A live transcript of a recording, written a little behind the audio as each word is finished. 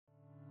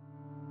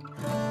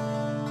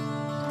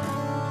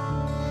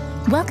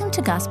Welcome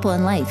to Gospel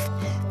in Life.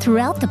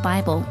 Throughout the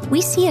Bible, we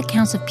see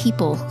accounts of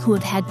people who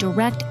have had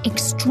direct,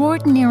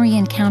 extraordinary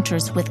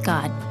encounters with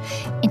God.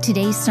 In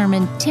today's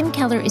sermon, Tim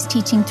Keller is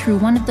teaching through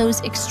one of those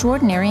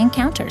extraordinary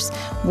encounters,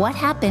 what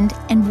happened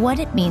and what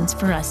it means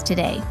for us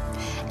today.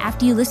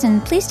 After you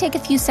listen, please take a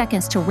few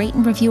seconds to rate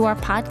and review our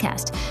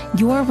podcast.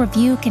 Your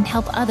review can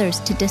help others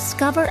to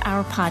discover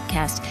our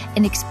podcast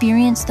and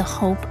experience the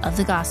hope of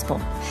the gospel.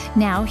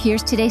 Now,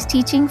 here's today's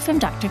teaching from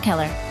Dr.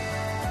 Keller.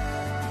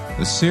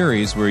 The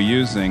series we're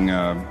using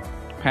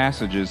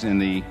passages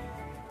in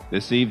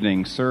this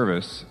evening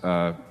service,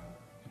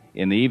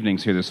 in the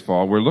evenings here this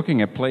fall, we're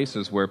looking at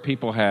places where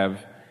people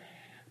have,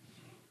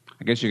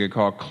 I guess you could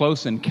call,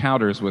 close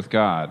encounters with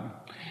God.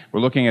 We're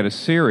looking at a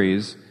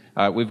series.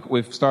 We've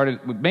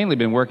mainly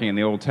been working in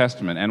the Old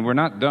Testament, and we're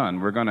not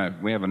done.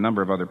 We have a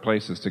number of other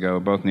places to go,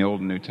 both in the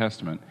Old and New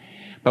Testament.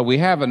 But we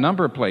have a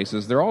number of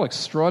places. They're all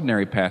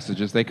extraordinary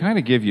passages. They kind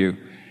of give you,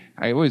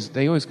 they always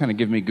kind of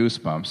give me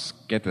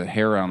goosebumps, get the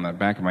hair on the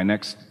back of my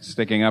neck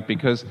sticking up,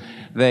 because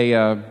they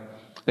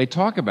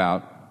talk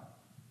about,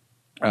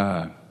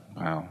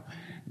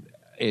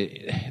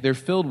 they're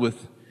filled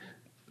with,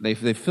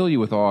 they fill you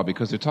with awe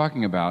because they're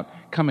talking about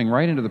coming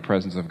right into the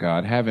presence of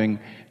God, having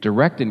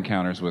direct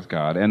encounters with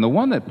God. And the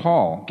one that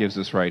Paul gives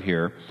us right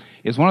here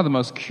is one of the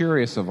most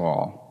curious of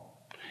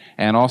all,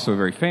 and also a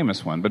very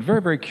famous one, but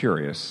very, very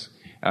curious.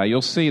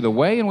 You'll see the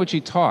way in which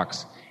he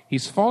talks.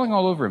 He's falling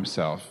all over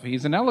himself.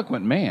 He's an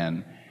eloquent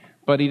man,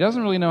 but he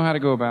doesn't really know how to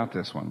go about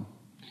this one.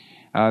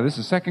 This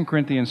is 2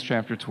 Corinthians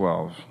chapter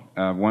 12,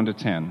 1 to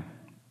 10.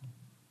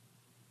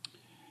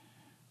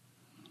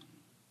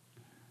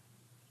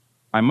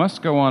 I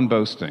must go on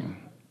boasting.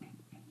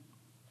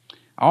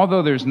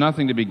 Although there's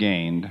nothing to be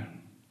gained,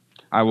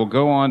 I will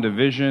go on to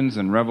visions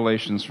and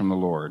revelations from the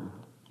Lord.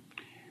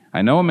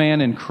 I know a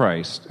man in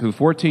Christ who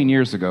 14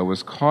 years ago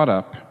was caught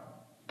up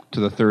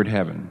to the third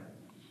heaven.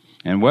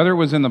 And whether it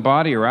was in the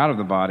body or out of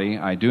the body,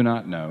 I do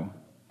not know.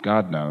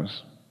 God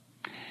knows.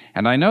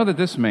 And I know that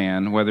this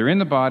man, whether in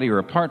the body or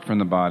apart from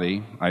the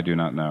body, I do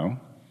not know,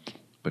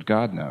 but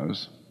God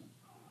knows,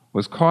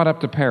 was caught up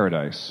to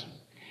paradise.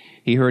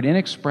 He heard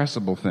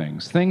inexpressible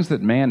things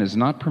that man is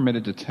not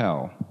permitted to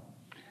tell.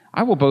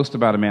 I will boast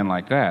about a man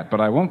like that,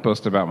 but I won't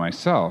boast about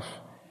myself,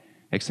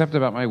 except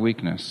about my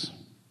weakness.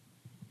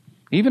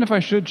 Even if I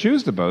should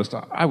choose to boast,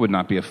 I would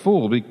not be a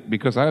fool,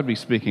 because I would be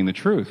speaking the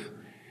truth.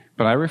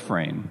 But I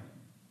refrain,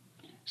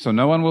 so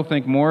no one will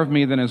think more of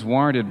me than is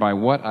warranted by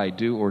what I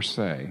do or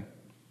say.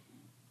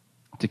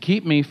 To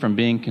keep me from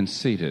being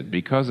conceited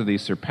because of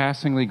these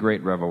surpassingly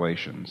great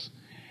revelations,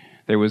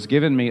 there was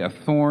given me a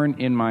thorn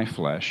in my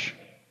flesh,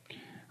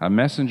 a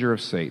messenger of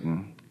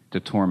Satan to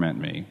torment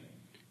me.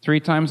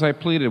 3 times I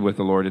pleaded with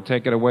the Lord to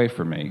take it away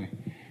from me.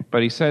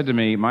 But he said to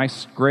me, my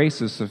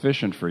grace is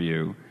sufficient for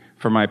you,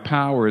 for my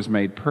power is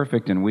made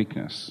perfect in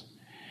weakness.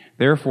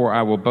 Therefore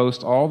I will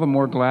boast all the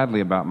more gladly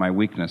about my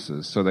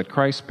weaknesses, so that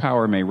Christ's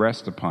power may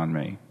rest upon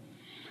me.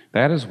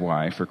 That is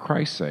why, for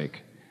Christ's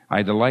sake,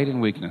 I delight in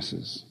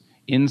weaknesses,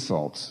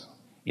 insults,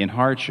 in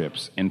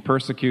hardships, in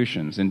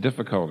persecutions, in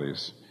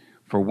difficulties.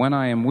 For when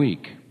I am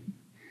weak,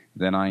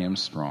 then I am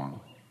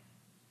strong.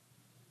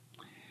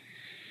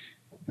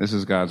 This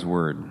is God's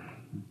word.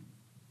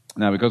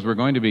 Now, because we're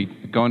going to be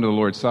going to the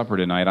Lord's Supper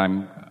tonight,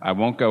 I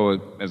won't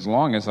go as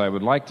long as I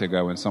would like to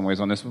go in some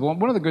ways on this. But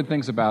one of the good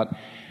things about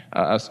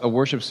a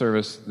worship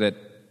service that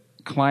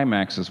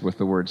climaxes with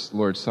the words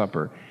Lord's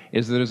Supper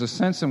is that there's a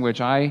sense in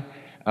which I,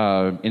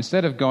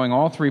 instead of going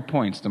all 3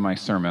 points to my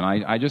sermon,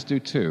 I just do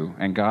 2,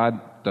 and God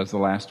does the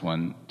last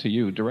one to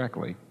you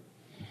directly.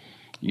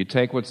 You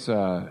take what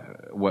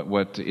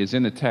is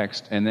in the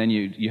text, and then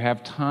you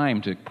have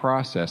time to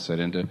process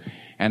it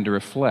and to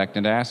reflect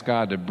and to ask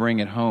God to bring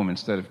it home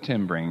instead of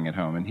Tim bringing it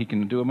home. And he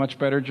can do a much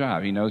better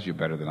job. He knows you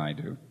better than I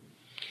do.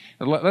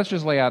 Let's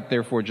just lay out,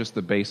 therefore, just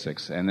the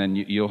basics, and then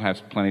you'll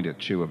have plenty to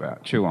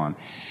chew on.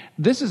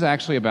 This is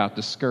actually about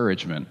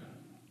discouragement.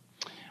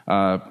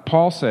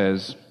 Paul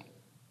says,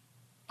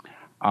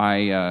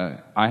 I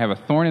have a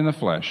thorn in the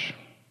flesh,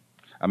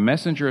 a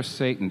messenger of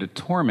Satan to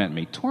torment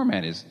me.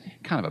 Torment is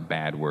kind of a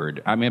bad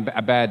word. I mean,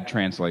 a bad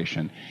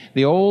translation.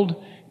 The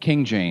old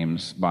King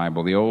James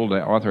Bible, the old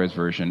Authorized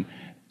Version,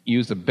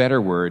 used a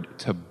better word,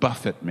 to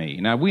buffet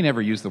me. Now, we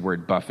never use the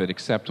word buffet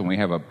except when we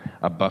have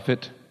a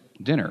buffet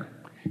dinner.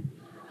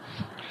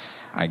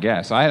 I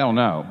guess. I don't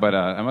know, but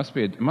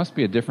it must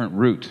be a different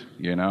root,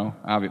 you know.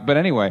 But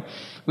anyway,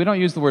 we don't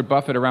use the word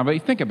buffet around, but you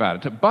think about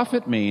it. To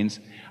buffet means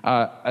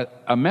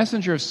a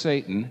messenger of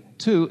Satan.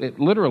 It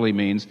literally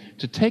means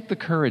to take the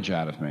courage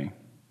out of me,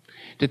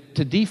 to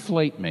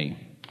deflate me,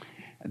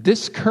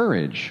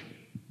 discourage.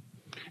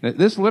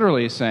 This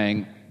literally is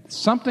saying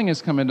something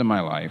has come into my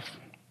life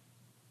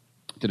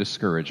to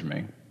discourage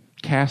me,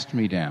 cast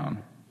me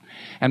down.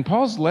 And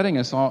Paul's letting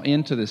us all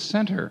into the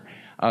center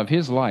of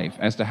his life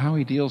as to how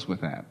he deals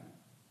with that.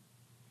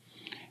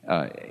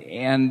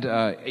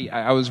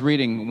 I was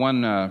reading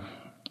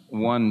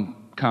one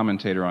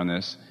commentator on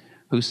this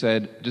who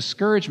said,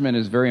 discouragement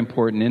is a very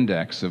important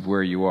index of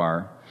where you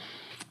are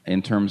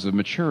in terms of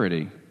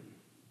maturity.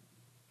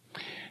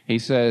 He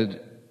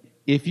said,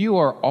 if you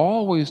are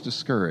always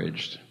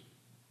discouraged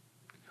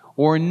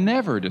or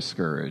never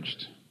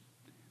discouraged,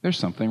 there's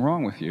something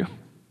wrong with you.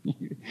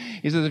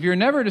 He says, if you're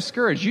never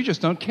discouraged, you just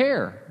don't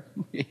care.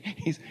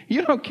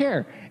 You don't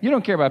care. You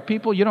don't care about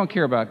people. You don't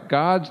care about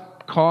God's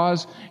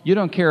cause. You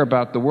don't care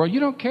about the world. You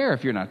don't care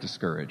if you're not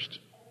discouraged.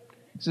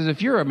 He says,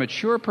 if you're a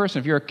mature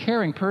person, if you're a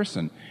caring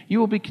person, you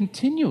will be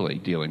continually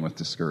dealing with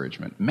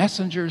discouragement.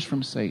 Messengers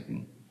from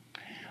Satan.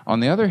 On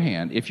the other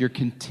hand, if you're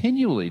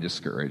continually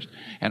discouraged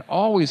and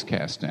always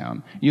cast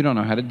down, you don't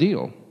know how to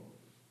deal.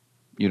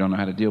 You don't know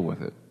how to deal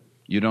with it.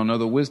 You don't know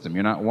the wisdom.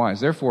 You're not wise.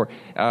 Therefore,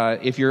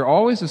 if you're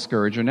always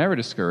discouraged or never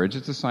discouraged,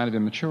 it's a sign of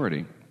immaturity.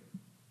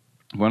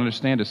 If you want to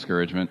understand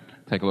discouragement,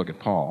 take a look at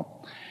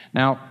Paul.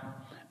 Now,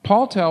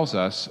 Paul tells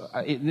us,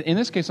 in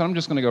this case, I'm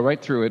just going to go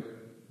right through it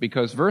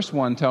because verse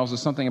 1 tells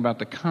us something about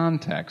the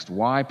context,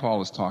 why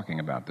Paul is talking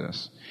about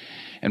this.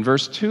 And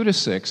verse 2 to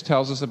 6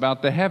 tells us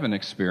about the heaven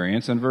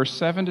experience, and verse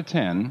 7 to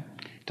 10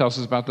 tells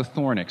us about the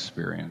thorn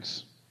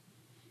experience.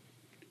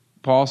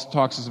 Paul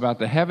talks us about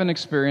the heaven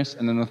experience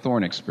and then the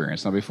thorn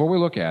experience. Now, before we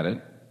look at it,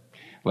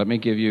 let me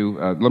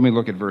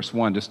look at verse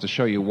 1 just to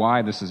show you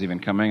why this is even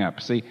coming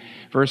up. See,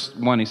 verse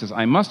 1, he says,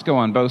 I must go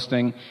on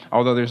boasting,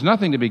 although there's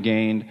nothing to be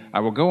gained. I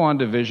will go on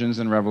to visions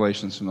and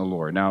revelations from the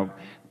Lord. Now,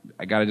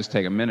 I got to just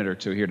take a minute or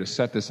two here to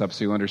set this up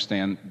so you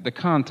understand the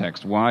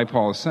context, why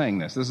Paul is saying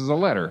this. This is a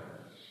letter.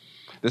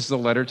 This is a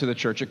letter to the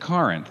church at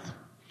Corinth.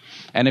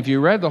 And if you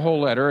read the whole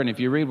letter, and if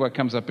you read what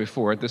comes up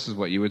before it, this is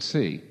what you would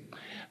see.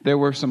 There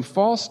were some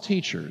false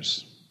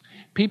teachers,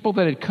 people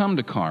that had come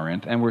to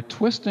Corinth and were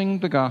twisting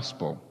the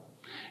gospel.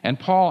 And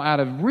Paul, out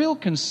of real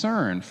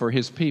concern for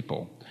his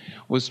people,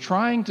 was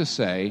trying to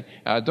say,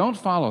 don't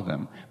follow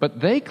them. But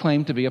they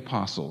claim to be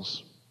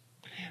apostles.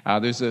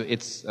 If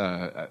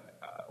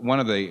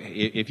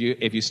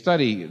you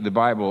study the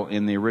Bible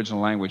in the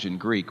original language in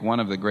Greek, one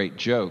of the great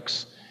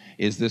jokes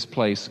is this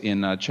place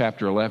in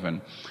chapter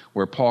 11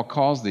 where Paul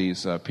calls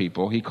these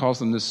people, he calls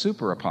them the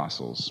super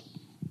apostles.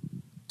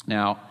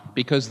 Now,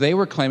 because they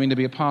were claiming to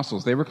be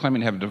apostles, they were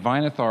claiming to have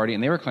divine authority,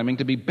 and they were claiming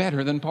to be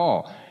better than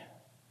Paul.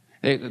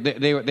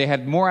 They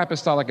had more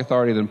apostolic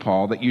authority than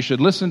Paul, that you should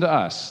listen to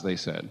us, they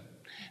said.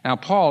 Now,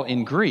 Paul,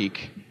 in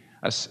Greek,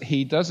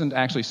 he doesn't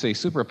actually say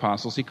super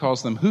apostles. He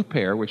calls them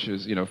huper, which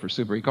is, for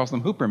super. He calls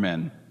them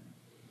hoopermen.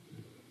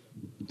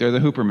 They're the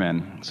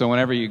hoopermen. So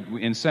whenever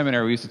in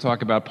seminary, we used to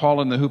talk about Paul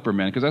and the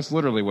hoopermen, because that's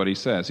literally what he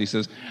says. He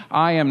says,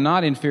 I am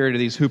not inferior to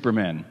these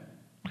hoopermen.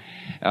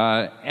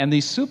 And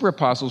these super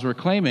apostles were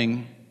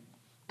claiming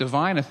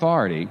divine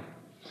authority,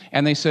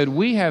 and they said,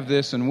 we have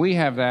this and we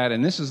have that,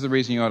 and this is the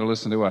reason you ought to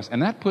listen to us.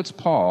 And that puts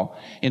Paul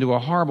into a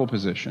horrible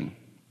position.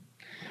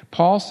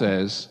 Paul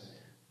says,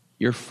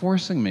 you're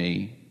forcing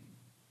me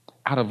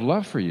out of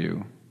love for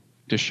you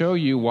to show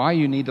you why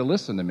you need to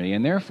listen to me,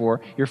 and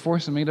therefore you're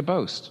forcing me to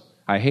boast.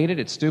 I hate it,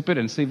 it's stupid.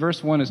 And see,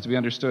 verse 1 is to be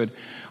understood,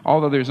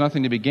 although there's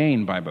nothing to be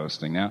gained by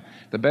boasting. Now,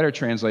 the better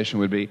translation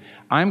would be,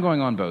 I'm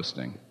going on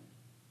boasting.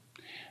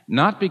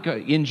 Not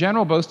because, in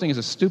general, boasting is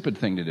a stupid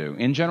thing to do.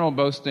 In general,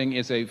 boasting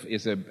is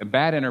a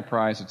bad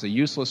enterprise. It's a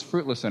useless,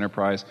 fruitless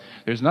enterprise.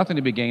 There's nothing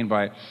to be gained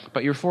by it,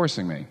 but you're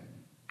forcing me.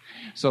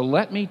 So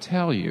let me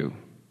tell you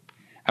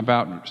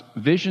about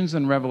visions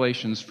and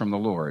revelations from the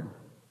Lord.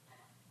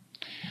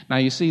 Now,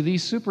 you see,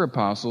 these super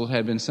apostles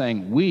had been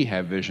saying, we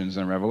have visions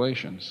and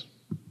revelations.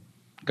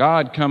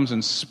 God comes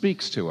and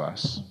speaks to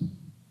us.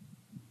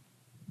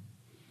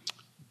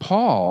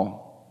 Paul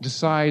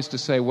decides to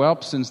say,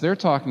 well, since they're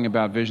talking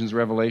about visions,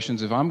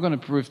 revelations, if I'm going to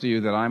prove to you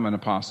that I'm an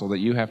apostle, that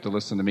you have to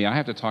listen to me, I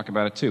have to talk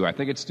about it too. I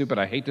think it's stupid.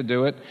 I hate to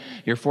do it.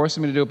 You're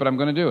forcing me to do it, but I'm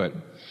going to do it.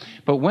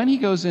 But when he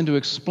goes in to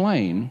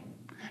explain,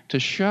 to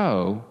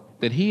show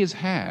that he has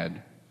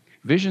had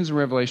visions and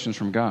revelations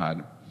from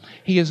God,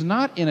 he is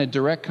not in a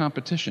direct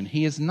competition.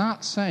 He is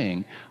not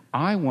saying,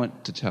 I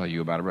want to tell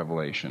you about a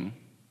revelation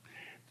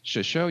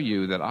to show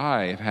you that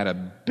I have had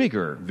a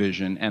bigger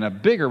vision and a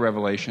bigger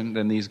revelation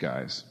than these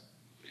guys.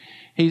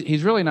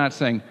 He's really not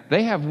saying,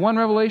 they have one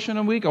revelation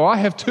a week, oh, I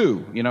have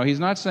two. He's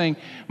not saying,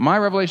 my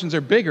revelations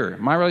are bigger,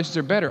 my revelations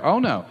are better. Oh,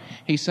 no.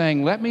 He's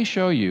saying, let me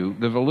show you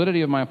the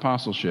validity of my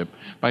apostleship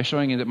by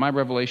showing you that my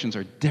revelations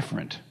are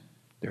different.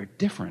 They're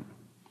different.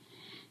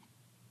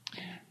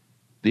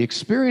 The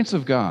experience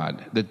of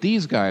God that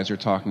these guys are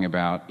talking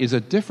about is a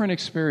different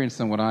experience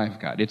than what I've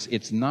got.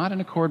 It's not in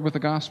accord with the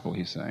gospel,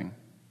 he's saying.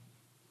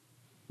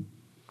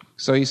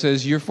 So he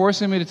says, you're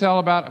forcing me to tell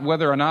about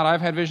whether or not I've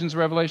had visions or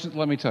revelations?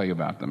 Let me tell you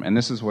about them. And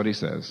this is what he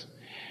says.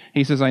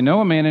 He says, I know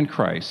a man in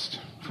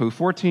Christ who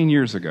 14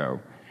 years ago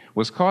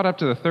was caught up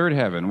to the third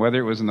heaven. Whether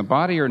it was in the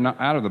body or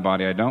not out of the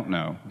body, I don't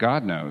know.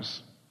 God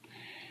knows.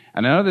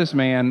 And I know this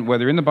man,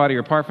 whether in the body or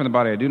apart from the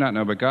body, I do not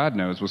know, but God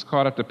knows, was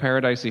caught up to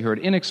paradise. He heard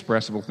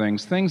inexpressible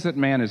things, things that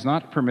man is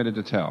not permitted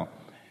to tell.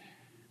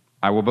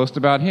 I will boast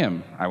about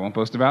him. I won't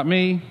boast about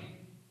me.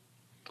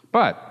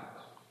 But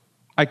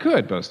I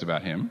could boast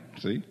about him,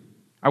 see?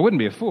 I wouldn't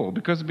be a fool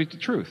because it'd be the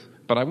truth,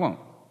 but I won't.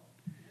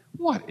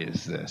 What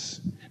is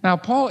this? Now,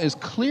 Paul is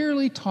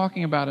clearly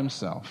talking about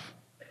himself.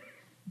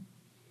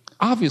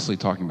 Obviously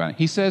talking about it.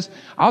 He says,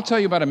 I'll tell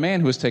you about a man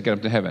who was taken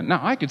up to heaven.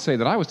 Now, I could say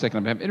that I was taken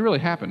up to heaven. It really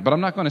happened, but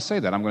I'm not going to say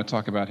that. I'm going to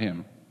talk about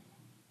him.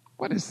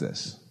 What is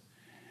this?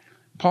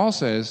 Paul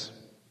says,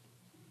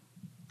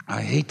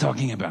 I hate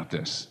talking about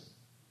this.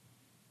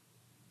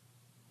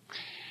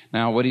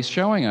 Now, what he's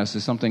showing us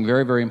is something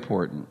very, very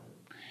important.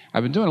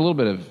 I've been doing a little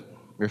bit of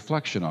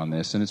reflection on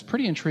this, and it's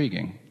pretty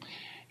intriguing.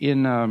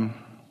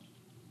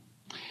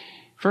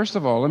 First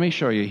of all, let me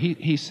show you.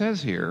 He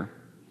says here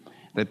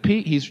that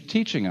he's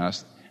teaching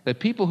us that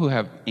people who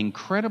have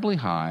incredibly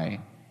high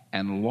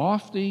and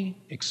lofty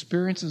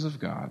experiences of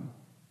God,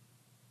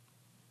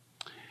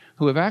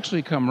 who have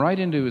actually come right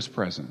into his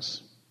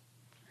presence,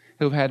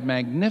 who have had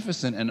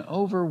magnificent and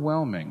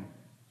overwhelming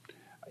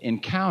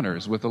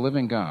encounters with the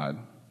living God,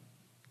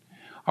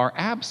 are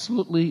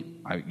absolutely,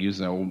 let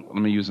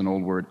me use an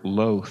old word,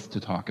 loath to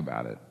talk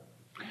about it.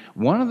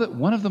 One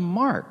of the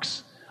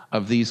marks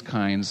of these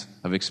kinds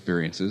of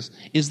experiences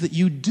is that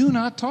you do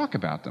not talk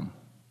about them.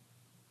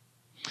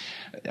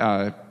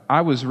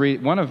 I was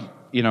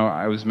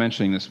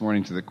mentioning this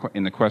morning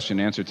in the question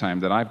and answer time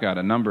that I've got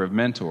a number of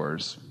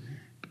mentors,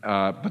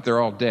 but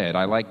they're all dead.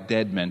 I like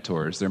dead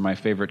mentors. They're my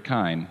favorite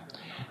kind.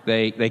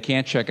 They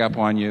can't check up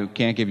on you,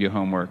 can't give you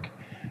homework,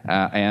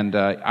 and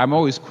I'm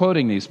always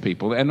quoting these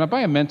people. And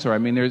by a mentor, I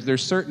mean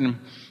there's certain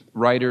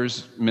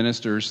writers,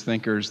 ministers,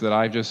 thinkers that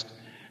I've just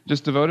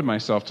devoted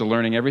myself to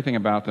learning everything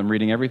about them,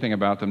 reading everything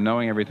about them,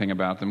 knowing everything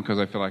about them, because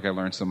I feel like I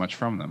learned so much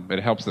from them. But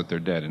it helps that they're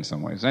dead in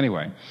some ways.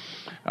 Anyway,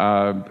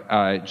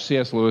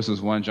 C.S. Lewis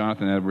is one,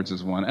 Jonathan Edwards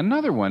is one.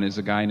 Another one is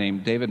a guy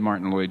named David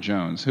Martin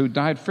Lloyd-Jones, who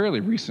died fairly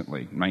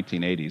recently,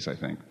 1980s, I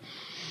think.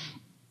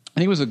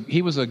 And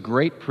he was a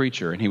great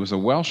preacher, and he was a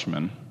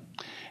Welshman,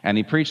 and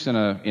he preached in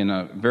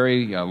a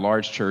very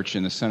large church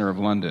in the center of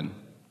London.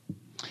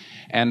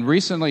 And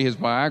recently his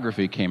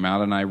biography came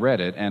out, and I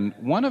read it. And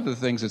one of the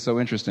things that's so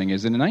interesting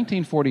is in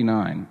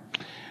 1949,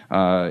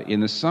 in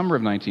the summer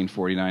of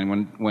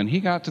 1949, when he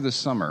got to the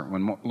summer,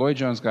 when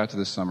Lloyd-Jones got to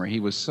the summer, he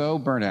was so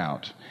burnt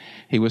out.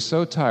 He was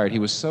so tired. He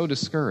was so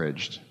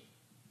discouraged.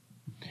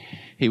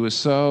 He was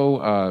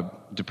so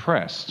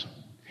depressed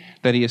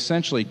that he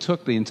essentially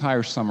took the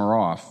entire summer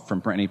off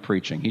from any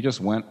preaching. He just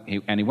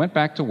went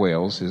back to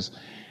Wales,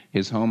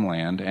 his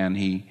homeland, and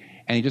he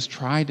just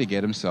tried to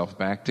get himself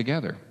back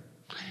together.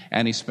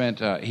 And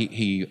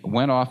he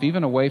went off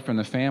even away from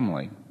the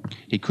family.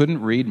 He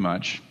couldn't read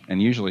much, and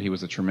usually he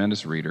was a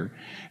tremendous reader.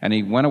 And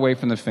he went away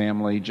from the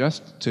family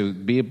just to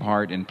be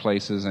apart in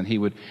places, and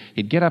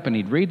he'd get up and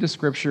he'd read the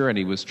scripture, and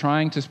he was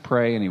trying to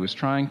pray, and he was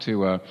trying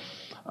to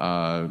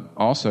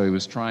he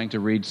was trying to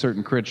read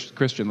certain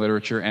Christian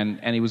literature,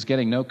 and he was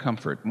getting no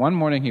comfort. One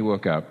morning he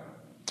woke up,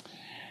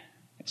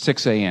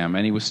 6 a.m.,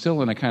 and he was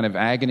still in a kind of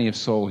agony of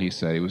soul, he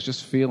said. He was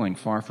just feeling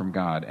far from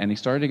God, and he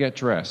started to get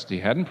dressed. He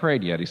hadn't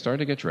prayed yet. He started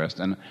to get dressed,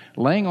 and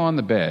laying on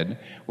the bed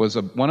was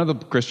one of the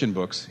Christian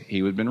books he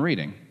had been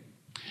reading.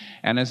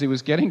 And as he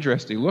was getting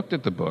dressed, he looked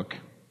at the book.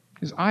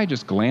 His eye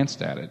just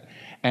glanced at it,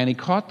 and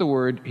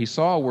he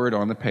saw a word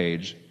on the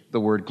page, the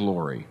word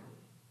glory.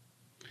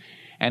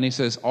 And he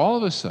says, all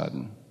of a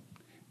sudden,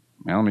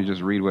 now let me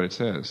just read what it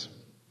says.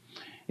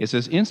 It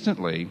says,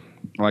 instantly,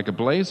 like a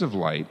blaze of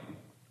light,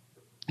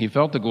 he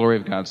felt the glory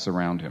of God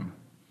surround him.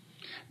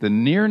 The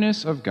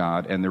nearness of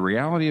God and the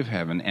reality of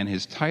heaven and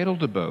his title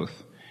to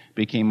both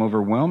became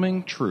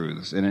overwhelming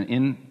truths.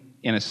 In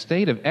a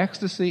state of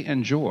ecstasy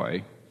and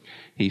joy,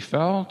 he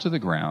fell to the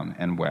ground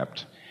and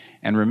wept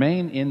and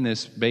remained in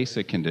this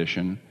basic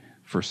condition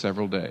for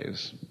several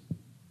days.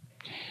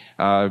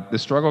 The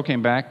struggle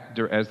came back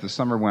as the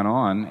summer went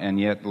on, and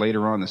yet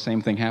later on the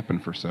same thing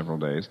happened for several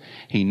days.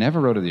 He never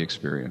wrote of the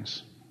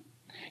experience.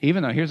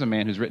 Even though here's a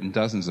man who's written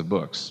dozens of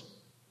books.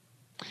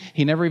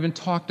 He never even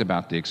talked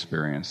about the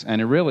experience,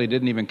 and it really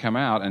didn't even come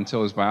out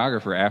until his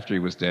biographer, after he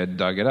was dead,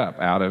 dug it up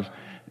out of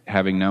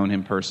having known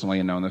him personally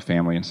and known the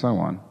family and so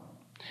on.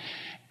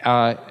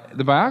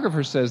 The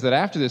biographer says that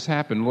after this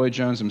happened,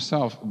 Lloyd-Jones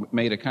himself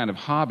made a kind of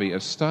hobby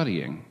of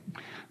studying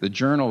the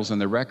journals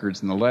and the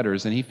records and the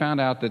letters, and he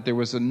found out that there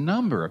was a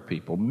number of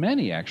people,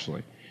 many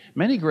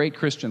great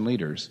Christian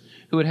leaders,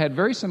 who had had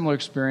very similar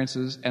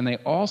experiences, and they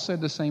all said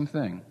the same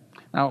thing.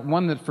 Now,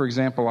 one that, for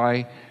example,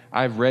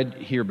 I've read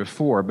here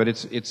before, but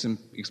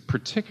it's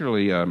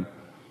particularly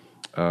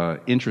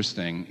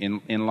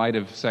interesting in light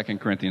of 2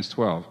 Corinthians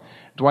 12.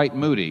 Dwight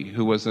Moody,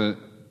 who was a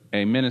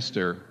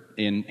minister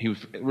he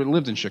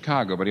lived in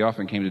Chicago, but he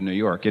often came to New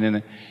York.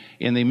 And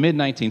in the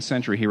mid-19th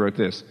century, he wrote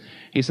this.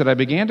 He said, I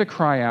began to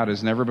cry out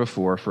as never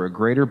before for a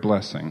greater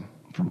blessing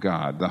from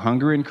God. The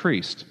hunger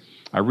increased.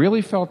 I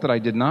really felt that I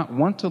did not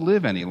want to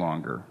live any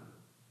longer.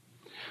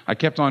 I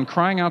kept on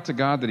crying out to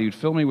God that he would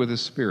fill me with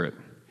his Spirit.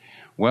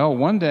 Well,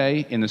 one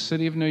day in the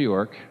city of New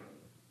York,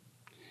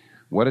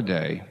 what a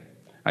day.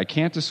 I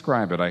can't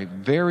describe it. I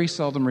very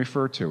seldom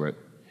refer to it.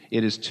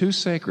 It is too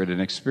sacred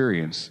an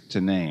experience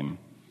to name.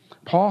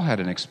 Paul had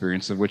an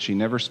experience of which he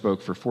never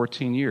spoke for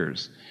 14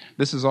 years.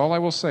 This is all I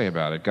will say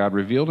about it. God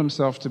revealed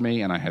himself to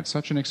me, and I had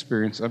such an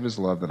experience of his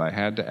love that I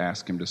had to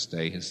ask him to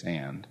stay his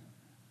hand.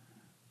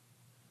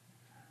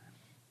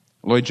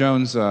 Lloyd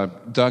Jones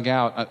dug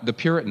out the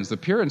Puritans. The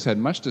Puritans had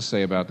much to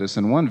say about this,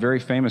 and one very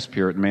famous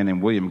Puritan man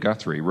named William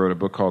Guthrie wrote a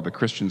book called The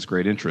Christian's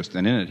Great Interest,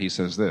 and in it he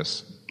says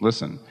this.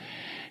 Listen.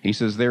 He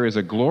says, "There is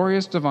a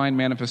glorious divine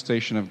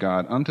manifestation of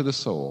God unto the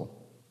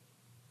soul.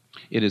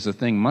 It is a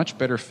thing much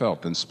better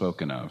felt than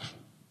spoken of.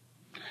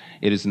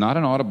 It is not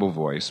an audible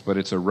voice, but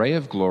it's a ray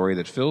of glory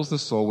that fills the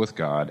soul with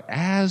God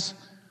as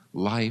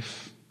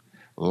life,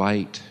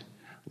 light,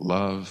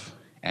 love,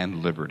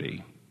 and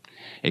liberty.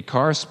 It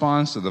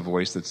corresponds to the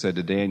voice that said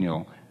to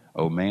Daniel,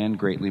 'O man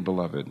greatly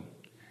beloved,'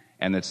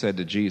 and that said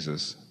to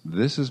Jesus,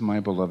 'This is my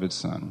beloved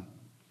Son,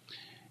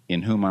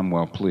 in whom I'm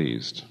well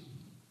pleased.'"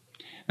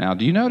 Now,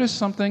 do you notice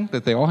something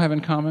that they all have in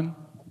common?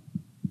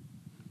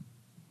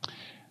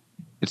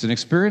 It's an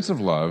experience of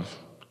love,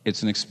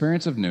 it's an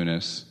experience of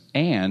newness,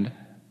 and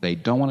they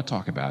don't want to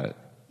talk about it.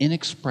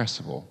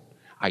 Inexpressible.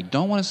 I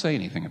don't want to say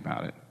anything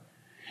about it.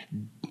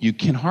 You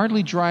can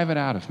hardly drive it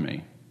out of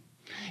me.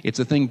 It's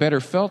a thing better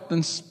felt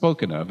than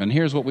spoken of, and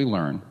here's what we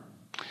learn.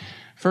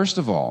 First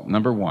of all,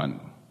 number one,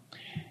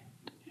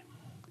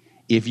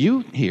 if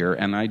you hear,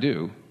 and I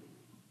do,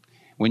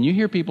 when you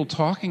hear people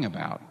talking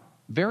about,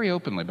 very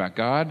openly, about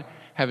God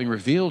having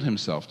revealed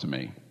himself to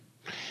me,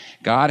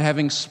 God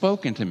having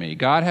spoken to me,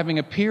 God having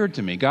appeared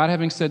to me, God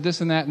having said this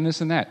and that and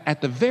this and that,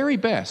 at the very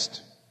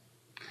best,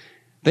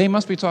 they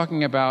must be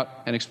talking about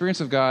an experience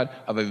of God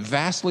of a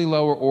vastly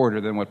lower order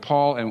than what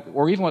Paul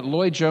or even what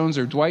Lloyd Jones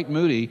or Dwight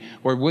Moody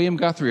or William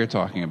Guthrie are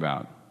talking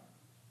about.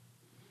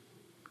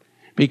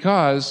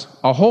 Because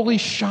a holy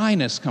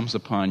shyness comes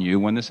upon you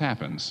when this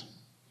happens.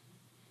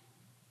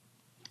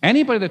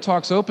 Anybody that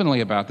talks openly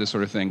about this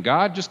sort of thing,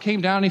 God just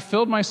came down and he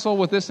filled my soul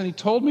with this and he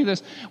told me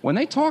this. When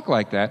they talk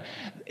like that,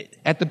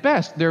 at the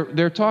best,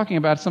 they're talking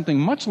about something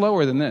much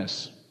lower than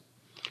this.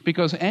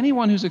 Because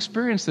anyone who's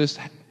experienced this,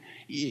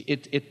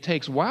 it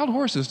takes wild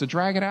horses to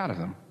drag it out of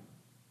them.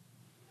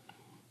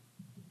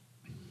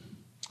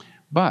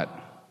 But,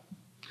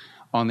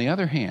 on the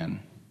other hand,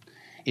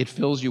 it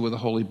fills you with a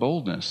holy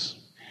boldness.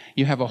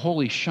 You have a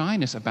holy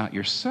shyness about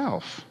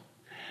yourself,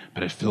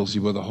 but it fills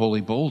you with a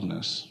holy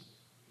boldness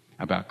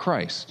about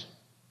Christ.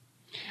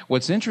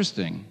 What's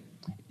interesting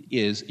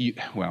is,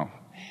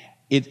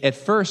 at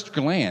first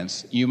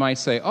glance, you might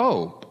say,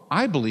 "Oh,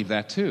 I believe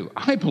that too.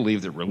 I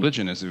believe that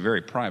religion is a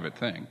very private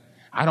thing.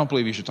 I don't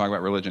believe you should talk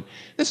about religion."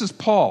 This is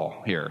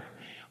Paul here.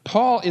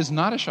 Paul is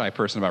not a shy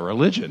person about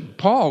religion.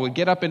 Paul would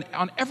get up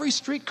on every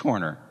street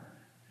corner,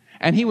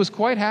 and he was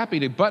quite happy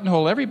to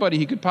buttonhole everybody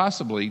he could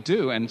possibly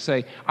do and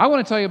say, "I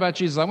want to tell you about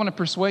Jesus. I want to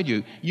persuade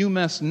you. You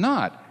must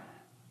not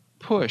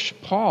push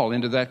Paul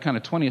into that kind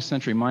of 20th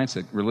century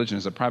mindset. Religion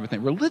is a private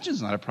thing." Religion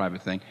is not a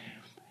private thing.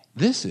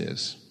 This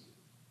is.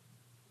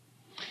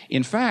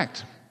 In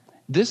fact,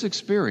 this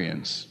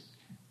experience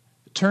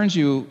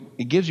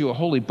it gives you a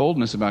holy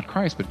boldness about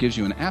Christ, but gives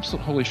you an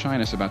absolute holy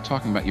shyness about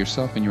talking about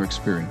yourself and your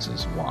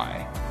experiences.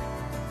 Why?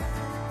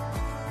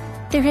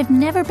 There have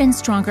never been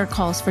stronger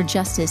calls for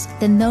justice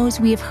than those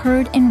we have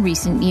heard in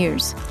recent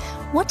years.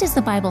 What does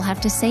the Bible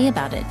have to say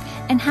about it?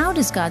 And how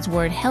does God's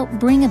Word help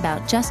bring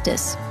about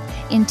justice?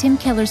 In Tim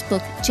Keller's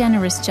book,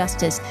 Generous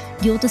Justice,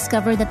 you'll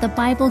discover that the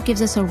Bible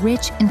gives us a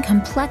rich and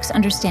complex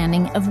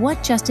understanding of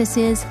what justice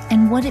is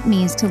and what it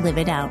means to live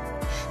it out.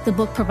 The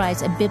book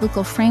provides a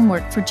biblical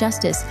framework for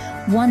justice,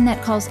 one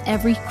that calls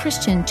every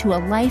Christian to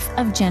a life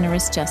of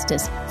generous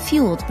justice,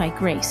 fueled by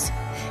grace.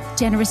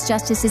 Generous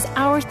Justice is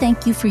our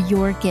thank you for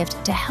your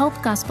gift to help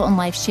Gospel in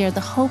Life share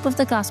the hope of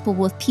the gospel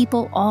with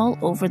people all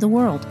over the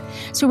world.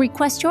 So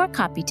request your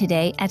copy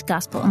today at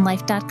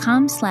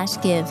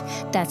gospelinlife.com/give.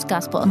 That's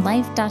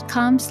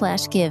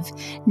gospelinlife.com/give.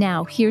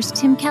 Now, here's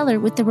Tim Keller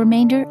with the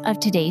remainder of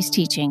today's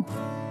teaching.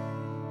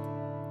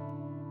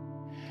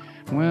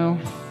 Well,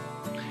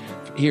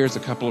 here's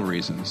a couple of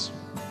reasons.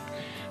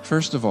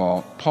 First of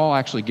all, Paul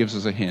actually gives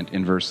us a hint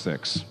in verse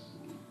 6.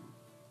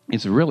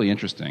 It's really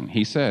interesting.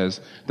 He says,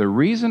 "The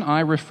reason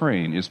I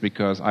refrain is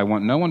because I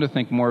want no one to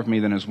think more of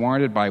me than is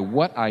warranted by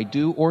what I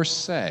do or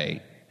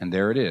say." And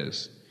there it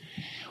is.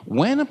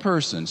 When a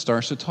person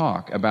starts to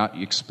talk about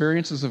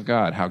experiences of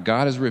God, how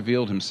God has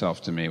revealed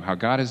himself to me, how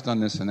God has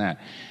done this and that,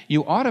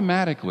 you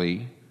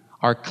automatically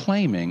are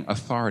claiming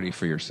authority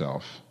for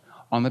yourself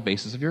on the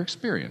basis of your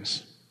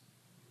experience.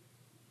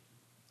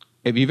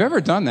 If you've ever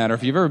done that, or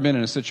if you've ever been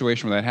in a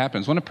situation where that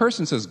happens, when a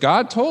person says,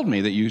 "God told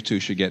me that you two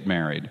should get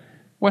married,"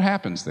 what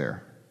happens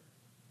there?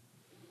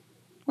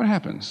 What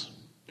happens?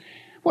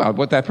 Well,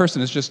 what that person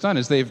has just done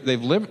is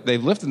they've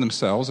lifted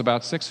themselves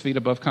about 6 feet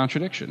above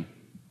contradiction.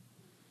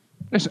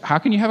 How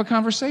can you have a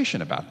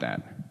conversation about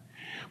that?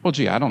 Well,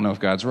 gee, I don't know if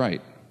God's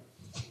right.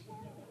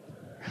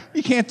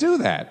 You can't do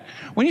that.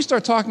 When you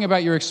start talking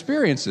about your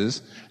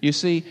experiences, you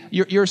see,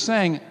 you're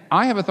saying,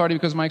 "I have authority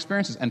because of my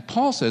experiences." And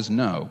Paul says,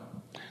 no.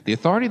 The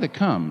authority that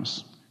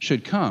comes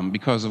should come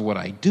because of what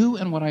I do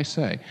and what I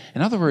say.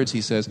 In other words,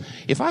 he says,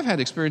 if I've had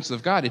experiences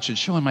of God, it should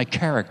show in my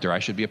character. I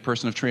should be a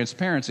person of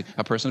transparency,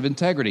 a person of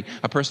integrity,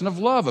 a person of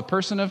love, a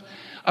person of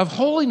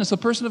holiness, a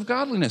person of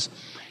godliness.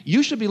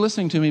 You should be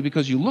listening to me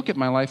because you look at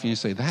my life and you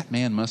say, that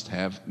man must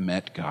have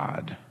met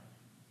God.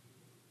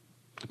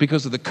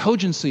 because of the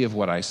cogency of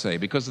what I say,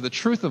 because of the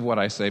truth of what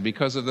I say,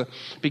 because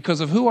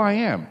of who I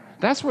am.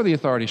 That's where the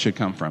authority should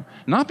come from,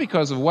 not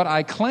because of what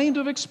I claim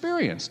to have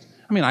experienced.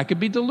 I mean, I could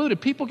be deluded.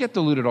 People get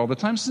deluded all the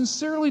time,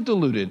 sincerely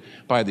deluded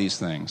by these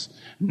things.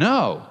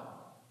 No.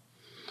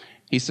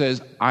 He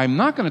says, I'm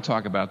not going to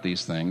talk about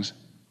these things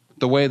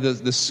the way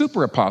the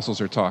super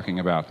apostles are talking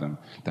about them.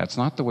 That's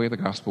not the way the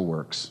gospel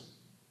works.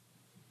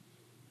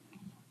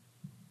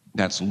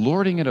 That's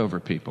lording it over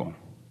people.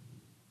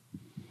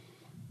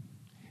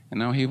 And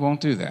no, he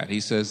won't do that.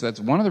 He says that's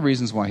one of the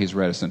reasons why he's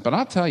reticent. But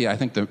I'll tell you, I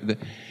think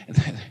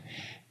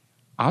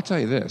I'll tell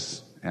you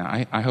this.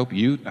 And I hope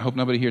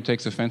nobody here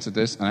takes offense at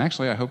this. And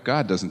actually, I hope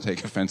God doesn't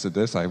take offense at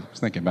this. I was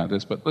thinking about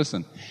this. But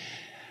listen,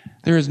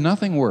 there is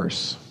nothing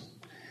worse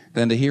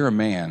than to hear a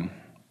man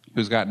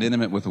who's gotten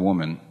intimate with a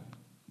woman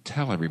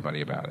tell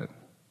everybody about it.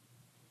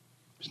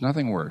 There's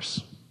nothing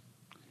worse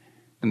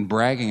than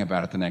bragging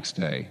about it the next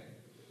day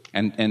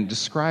and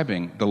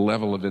describing the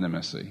level of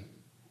intimacy.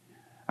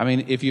 I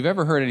mean, if you've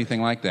ever heard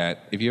anything like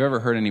that, if you've ever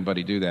heard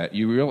anybody do that,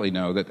 you really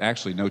know that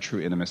actually no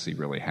true intimacy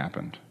really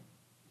happened.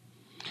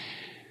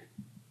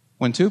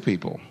 When two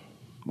people,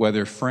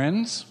 whether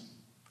friends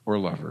or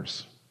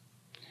lovers,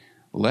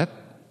 let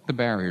the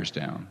barriers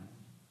down,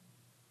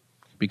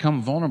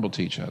 become vulnerable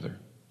to each other,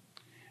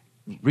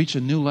 reach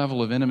a new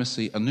level of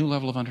intimacy, a new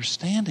level of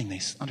understanding, they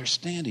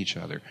understand each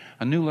other,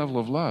 a new level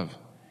of love,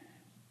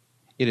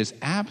 it is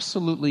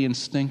absolutely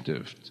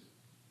instinctive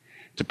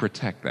to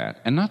protect that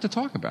and not to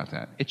talk about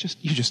that.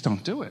 You just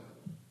don't do it.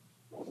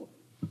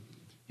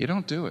 You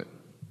don't do it.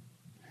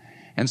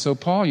 And so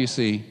Paul, you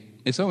see,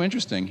 it's so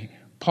interesting.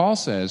 Paul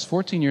says,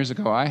 14 years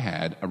ago, I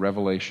had a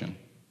revelation.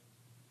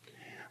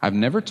 I've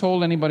never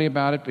told anybody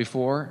about it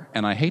before,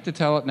 and I hate to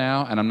tell it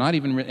now, and I'm not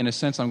even, in a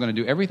sense, I'm going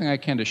to do everything I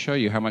can to show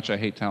you how much I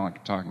hate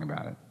talking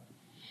about it.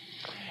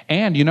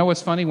 And you know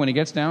what's funny? When he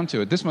gets down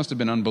to it, this must have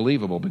been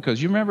unbelievable,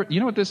 because you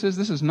know what this is?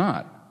 This is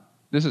not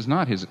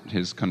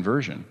his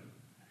conversion.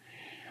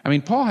 I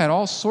mean, Paul had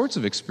all sorts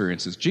of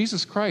experiences.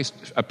 Jesus Christ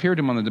appeared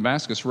to him on the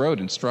Damascus Road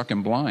and struck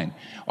him blind.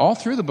 All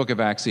through the book of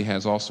Acts, he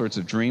has all sorts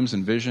of dreams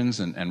and visions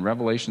and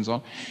revelations.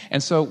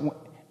 And so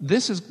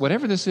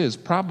whatever this is,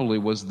 probably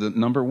was the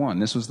number one.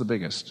 This was the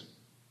biggest.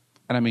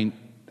 And I mean,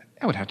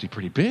 that would have to be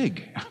pretty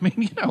big. I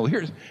mean,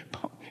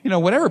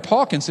 whatever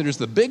Paul considers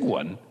the big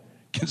one,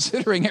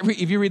 considering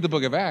if you read the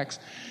book of Acts,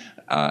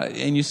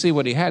 and you see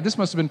what he had, this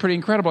must have been pretty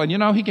incredible.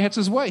 And he gets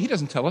his way. He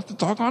doesn't tell us the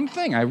doggone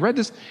thing. I read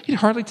this. He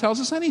hardly tells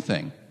us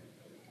anything.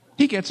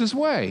 He gets his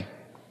way.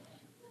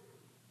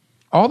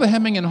 All the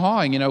hemming and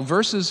hawing,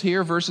 verses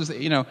here, verses,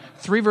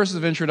 3 verses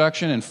of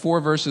introduction and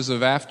 4 verses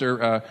of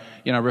after,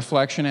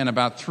 reflection, and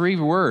about 3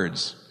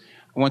 words.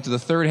 I went to the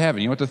third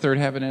heaven. You know what the third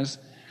heaven is?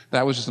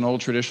 That was just an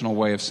old traditional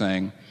way of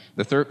saying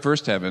the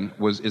first heaven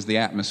is the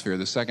atmosphere.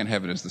 The second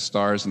heaven is the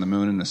stars and the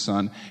moon and the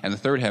sun. And the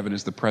third heaven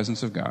is the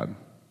presence of God.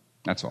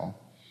 That's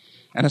all.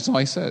 And that's all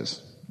he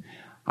says.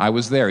 I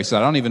was there. He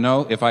said, I don't even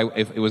know if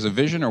it was a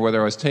vision or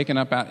whether I was taken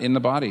up out in the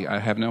body. I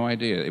have no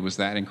idea. It was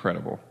that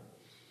incredible.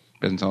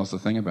 Doesn't tell us a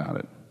thing about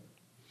it.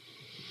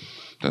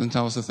 Doesn't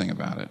tell us a thing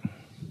about it.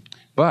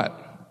 But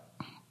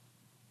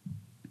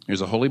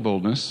there's a holy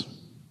boldness.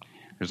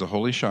 There's a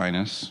holy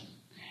shyness.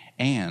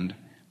 And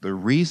the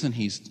reason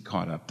he's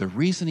caught up, the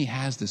reason he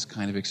has this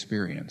kind of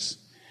experience,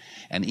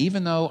 and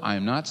even though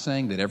I'm not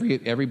saying that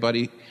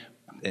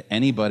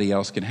anybody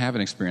else can have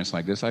an experience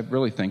like this, I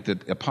really think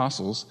that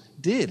apostles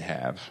did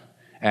have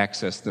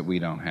access that we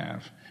don't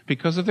have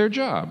because of their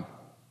job.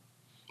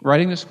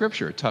 Writing the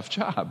scripture, a tough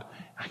job.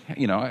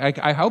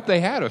 I hope they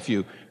had a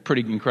few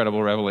pretty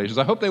incredible revelations.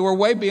 I hope they were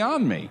way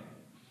beyond me.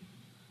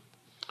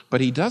 But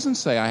he doesn't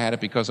say I had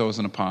it because I was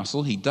an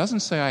apostle. He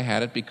doesn't say I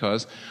had it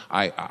because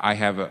I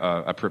have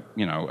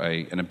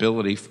an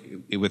ability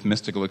with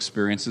mystical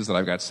experiences, that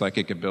I've got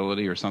psychic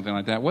ability or something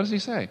like that. What does he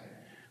say?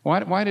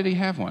 Why did he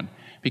have one?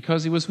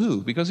 Because he was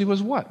who? Because he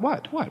was what?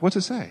 What? What's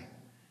it say?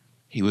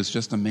 He was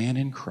just a man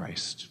in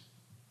Christ.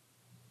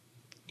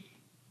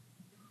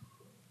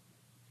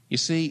 You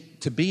see,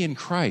 to be in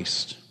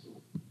Christ,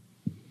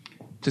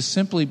 to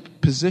simply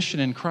position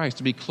in Christ,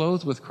 to be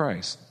clothed with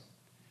Christ,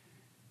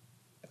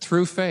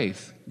 through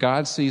faith,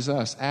 God sees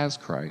us as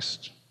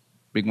Christ.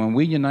 When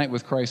we unite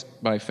with Christ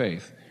by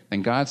faith,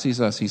 then God sees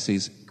us, he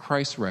sees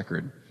Christ's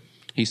record.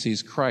 He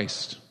sees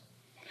Christ.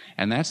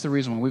 And that's the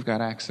reason why we've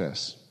got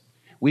access.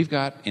 We've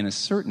got, in a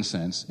certain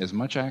sense, as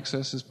much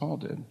access as Paul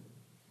did.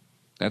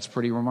 That's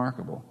pretty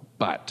remarkable.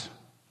 But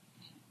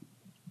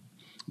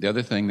the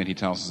other thing that he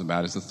tells us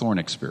about is the thorn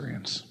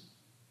experience.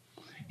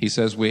 He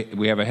says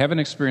we have a heaven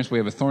experience, we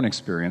have a thorn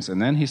experience, and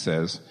then he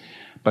says,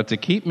 but to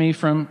keep me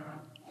from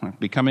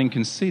becoming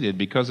conceited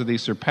because of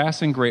these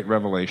surpassing great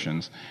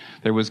revelations,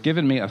 there was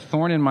given me a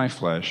thorn in my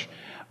flesh,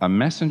 a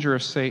messenger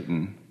of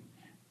Satan,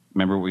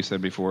 remember what we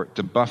said before,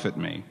 to buffet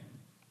me.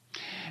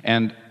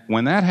 And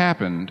when that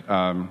happened,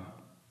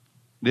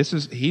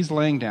 he's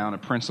laying down a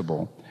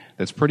principle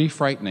that's pretty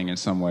frightening in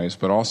some ways,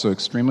 but also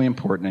extremely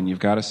important, and you've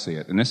got to see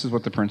it. And this is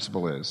what the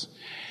principle is.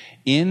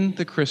 In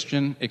the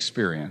Christian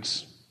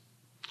experience,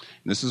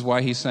 This is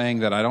why he's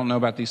saying that I don't know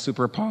about these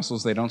super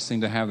apostles. They don't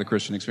seem to have the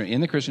Christian experience.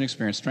 In the Christian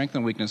experience, strength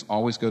and weakness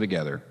always go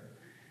together.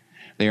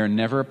 They are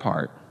never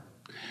apart.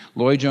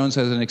 Lloyd Jones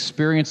has an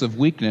experience of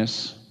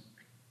weakness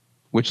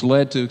which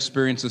led to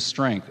experience of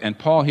strength. And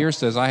Paul here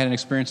says, I had an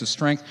experience of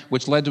strength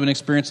which led to an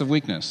experience of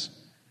weakness.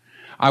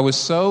 I was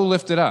so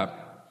lifted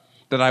up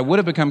that I would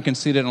have become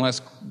conceited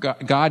unless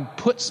God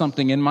put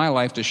something in my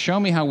life to show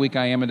me how weak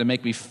I am and to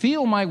make me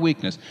feel my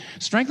weakness.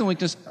 Strength and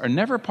weakness are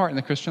never apart in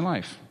the Christian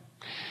life.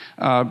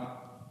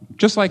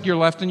 Just like your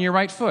left and your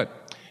right foot.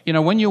 You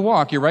know, when you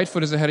walk, your right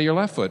foot is ahead of your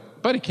left foot,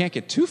 but it can't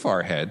get too far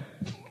ahead.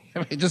 I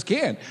mean, it just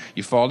can't.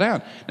 You fall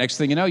down. Next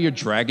thing you know, you're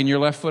dragging your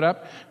left foot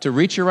up to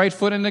reach your right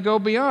foot and to go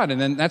beyond,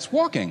 and then that's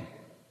walking.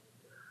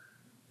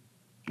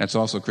 That's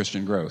also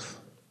Christian growth.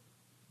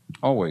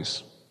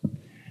 Always.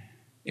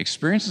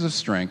 Experiences of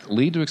strength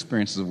lead to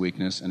experiences of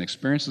weakness, and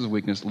experiences of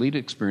weakness lead to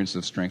experiences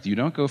of strength. You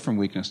don't go from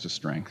weakness to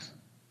strength.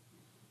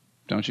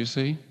 Don't you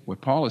see?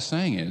 What Paul is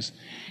saying is,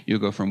 you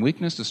go from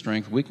weakness to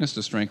strength, weakness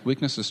to strength,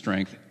 weakness to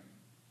strength,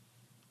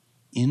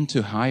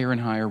 into higher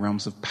and higher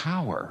realms of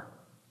power.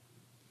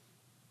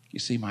 You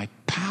see, my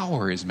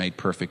power is made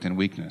perfect in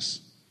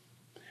weakness.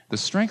 The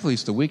strength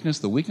leads to weakness,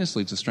 the weakness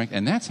leads to strength,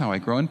 and that's how I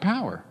grow in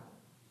power.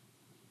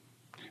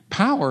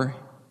 Power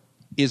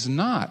is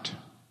not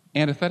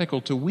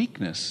antithetical to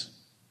weakness.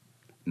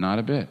 Not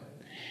a bit.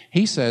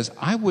 He says,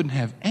 I wouldn't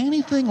have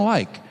anything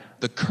like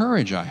the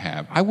courage I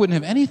have. I wouldn't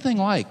have anything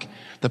like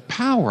the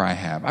power I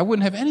have. I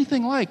wouldn't have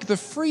anything like the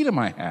freedom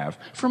I have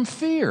from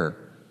fear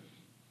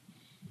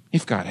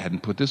if God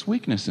hadn't put this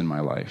weakness in my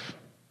life.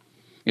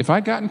 If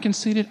I'd gotten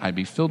conceited, I'd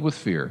be filled with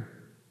fear.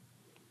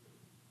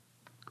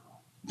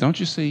 Don't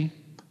you see?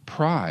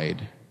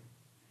 Pride,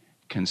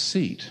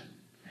 conceit,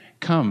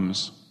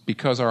 comes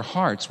because our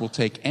hearts will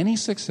take any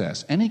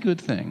success, any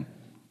good thing,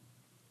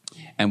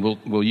 and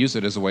we'll use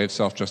it as a way of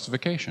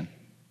self-justification.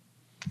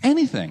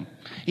 Anything,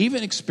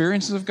 even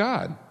experiences of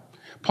God.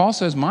 Paul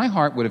says, my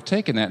heart would have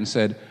taken that and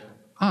said,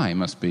 I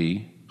must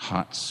be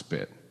hot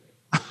spit.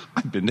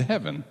 I've been to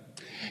heaven.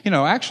 You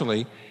know,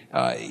 actually,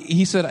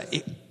 he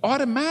said,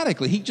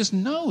 automatically, he just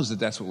knows that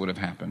that's what would have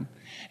happened.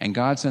 And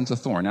God sends a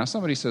thorn. Now,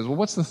 somebody says, well,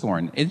 what's the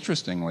thorn?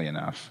 Interestingly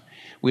enough,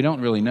 we don't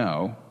really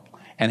know.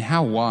 And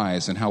how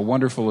wise and how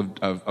wonderful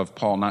of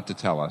Paul not to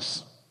tell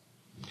us.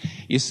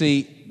 You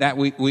see, that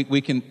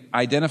we can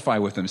identify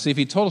with him. See, if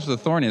he told us what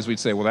the thorn is, we'd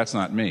say, well, that's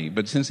not me.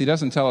 But since he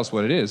doesn't tell us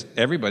what it is,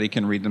 everybody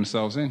can read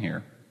themselves in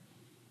here.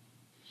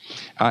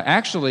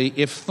 Actually,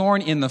 if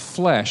thorn in the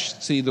flesh,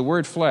 see the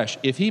word flesh,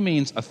 if he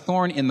means a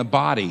thorn in the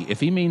body, if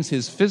he means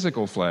his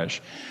physical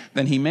flesh,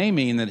 then he may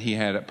mean that he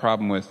had a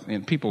problem with,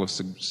 and people have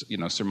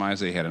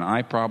surmised that he had an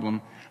eye problem,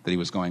 that he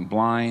was going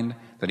blind,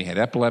 that he had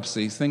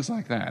epilepsy, things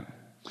like that.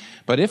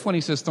 But if when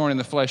he says thorn in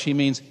the flesh, he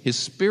means his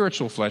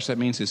spiritual flesh, that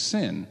means his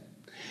sin.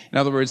 In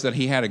other words, that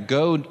he had a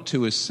goad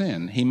to his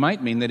sin. He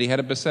might mean that he had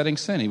a besetting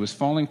sin. He was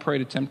falling prey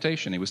to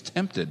temptation. He was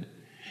tempted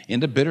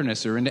into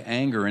bitterness or into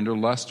anger, into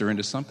lust or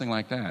into something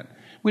like that.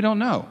 We don't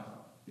know.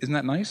 Isn't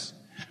that nice?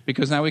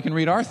 Because now we can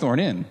read our thorn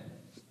in.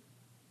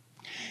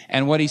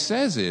 And what he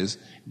says is,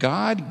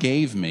 God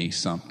gave me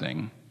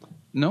something.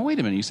 No, wait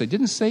a minute. You say,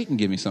 didn't Satan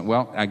give me something?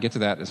 Well, I get to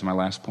that as my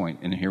last point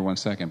in here 1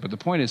 second. But the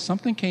point is,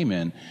 something came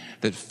in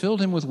that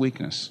filled him with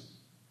weakness.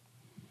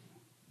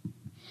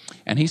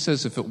 And he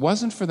says, if it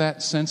wasn't for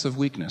that sense of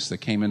weakness that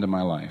came into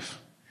my life,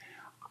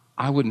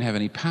 I wouldn't have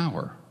any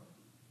power.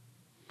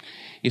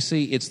 You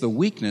see, it's the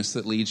weakness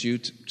that leads you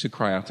to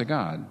cry out to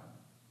God.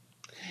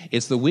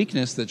 It's the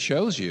weakness that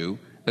shows you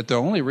that the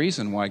only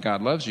reason why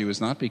God loves you is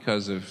not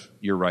because of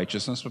your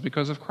righteousness, but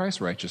because of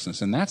Christ's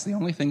righteousness. And that's the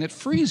only thing that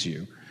frees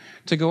you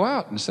to go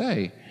out and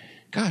say,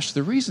 gosh,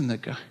 the reason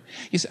that God...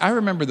 You see, I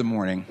remember the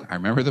morning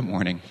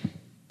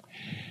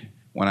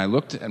when I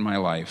looked at my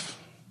life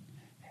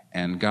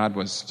and God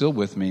was still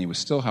with me, He was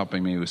still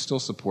helping me, He was still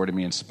supporting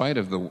me in spite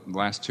of the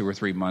last 2 or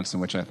 3 months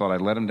in which I thought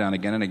I'd let Him down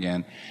again and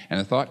again. And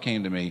the thought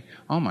came to me,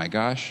 oh my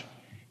gosh,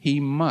 He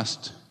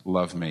must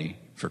love me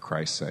for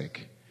Christ's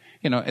sake.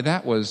 You know,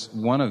 that was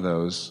one of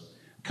those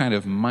kind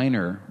of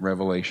minor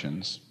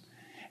revelations.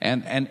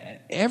 And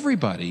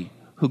everybody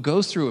who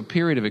goes through a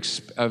period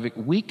of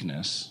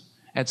weakness,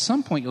 at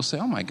some point you'll say,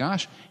 oh my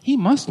gosh, He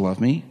must love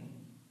me.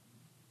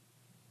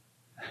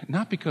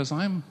 Not because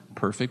I'm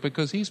perfect,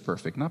 because He's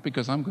perfect. Not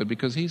because I'm good,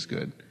 because He's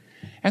good.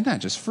 And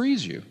that just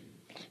frees you.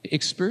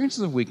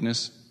 Experiences of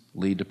weakness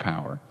lead to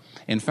power.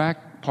 In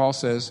fact, Paul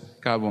says,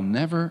 God will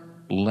never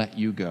let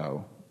you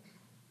go.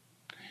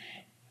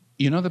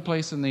 You know the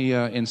place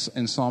in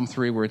Psalm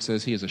 3 where it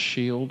says He is a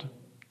shield?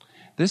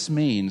 This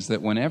means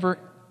that whenever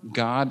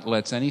God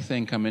lets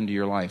anything come into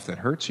your life that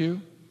hurts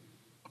you,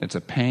 it's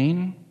a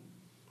pain,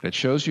 that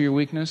shows you your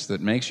weakness,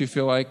 that makes you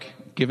feel like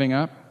giving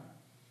up,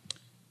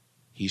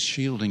 He's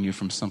shielding you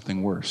from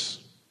something worse.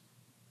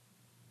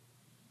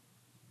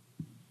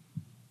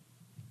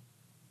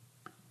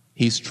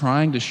 He's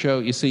trying to show,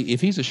 you see,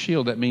 if He's a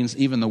shield, that means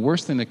even the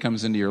worst thing that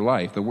comes into your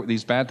life,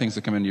 these bad things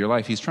that come into your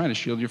life, He's trying to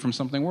shield you from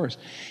something worse.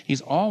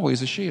 He's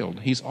always a shield.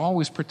 He's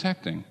always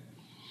protecting.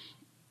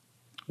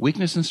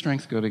 Weakness and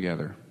strength go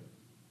together.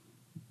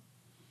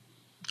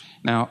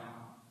 Now,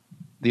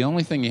 the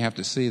only thing you have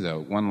to see, though,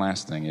 one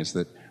last thing, is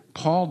that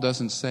Paul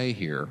doesn't say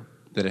here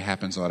that it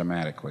happens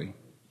automatically.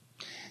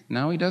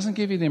 No, he doesn't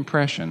give you the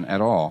impression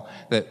at all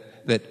that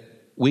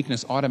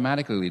weakness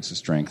automatically leads to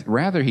strength.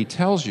 Rather, he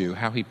tells you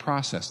how he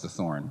processed the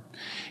thorn.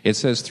 It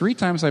says, 3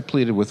 times I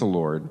pleaded with the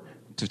Lord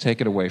to take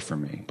it away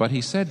from me. But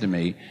he said to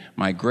me,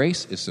 my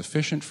grace is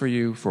sufficient for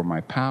you, for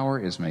my power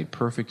is made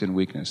perfect in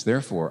weakness.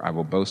 Therefore, I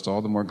will boast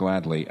all the more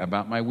gladly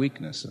about my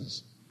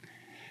weaknesses,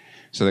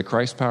 so that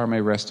Christ's power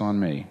may rest on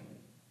me.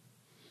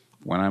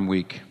 When I'm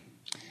weak,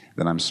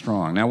 then I'm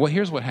strong. Now,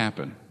 here's what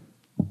happened.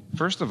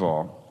 First of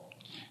all,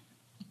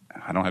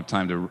 I don't have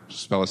time to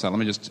spell this out.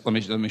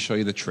 Let me show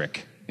you the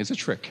trick. It's a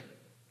trick.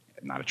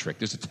 Not a trick.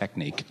 There's a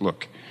technique.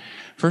 Look.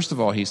 First of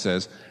all, he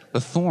says,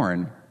 the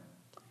thorn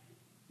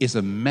is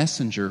a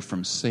messenger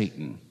from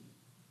Satan.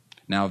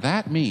 Now,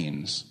 that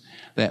means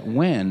that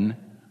when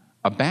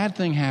a bad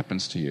thing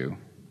happens to you,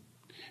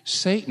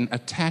 Satan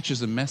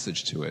attaches a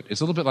message to it.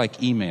 It's a little bit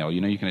like email.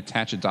 You can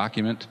attach a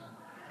document.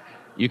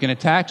 You can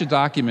attach a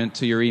document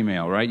to your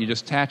email, right? You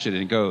just attach it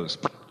and it goes.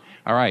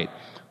 All right.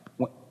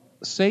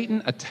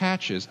 Satan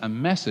attaches a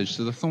message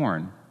to the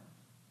thorn.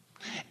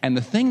 And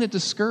the thing that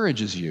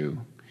discourages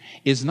you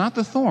is not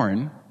the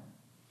thorn,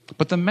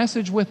 but the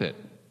message with it.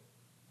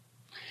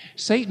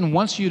 Satan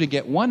wants you to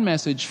get one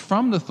message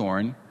from the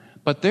thorn,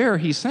 but there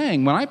he's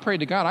saying, when I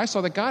prayed to God, I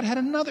saw that God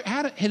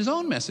had his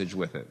own message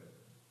with it.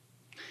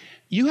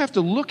 You have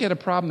to look at a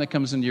problem that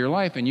comes into your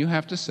life, and you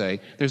have to say,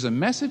 there's a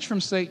message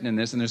from Satan in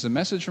this, and there's a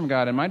message from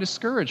God, and my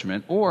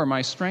discouragement or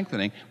my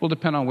strengthening will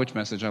depend on which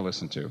message I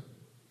listen to.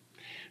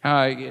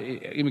 Let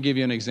me give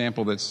you an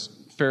example that's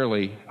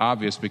fairly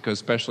obvious, because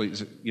especially,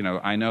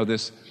 I know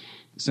this,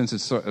 since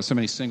it's so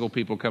many single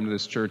people come to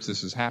this church,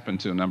 this has happened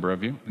to a number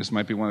of you. This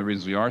might be one of the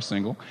reasons we are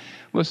single.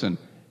 Listen,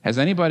 has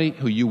anybody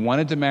who you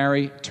wanted to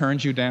marry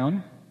turned you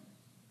down?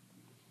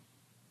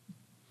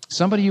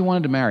 Somebody you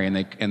wanted to marry,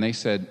 and they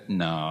said,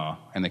 no,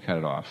 and they cut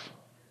it off.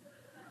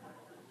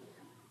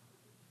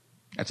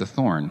 That's a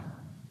thorn.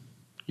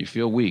 You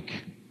feel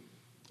weak.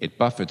 It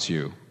buffets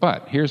you.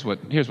 But here's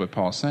what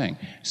Paul's saying.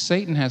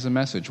 Satan has a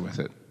message with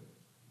it.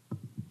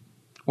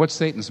 What's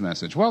Satan's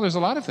message? Well, there's a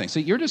lot of things.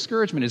 See, your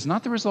discouragement is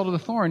not the result of the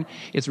thorn.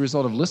 It's a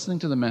result of listening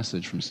to the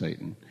message from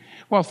Satan.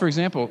 Well, for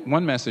example,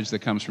 one message that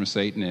comes from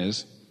Satan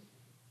is,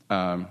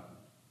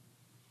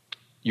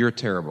 you're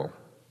terrible.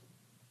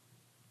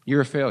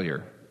 You're a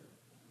failure.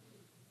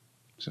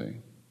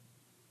 See?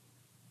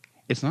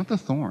 It's not the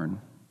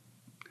thorn.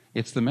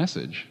 It's the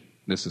message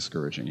that's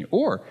discouraging you.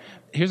 Or,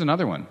 here's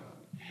another one.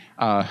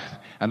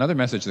 Another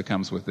message that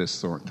comes with this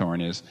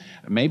thorn is,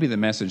 maybe the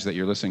message that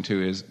you're listening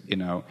to is,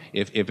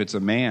 if it's a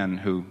man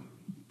who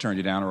turned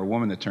you down or a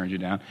woman that turned you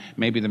down,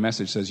 maybe the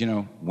message says,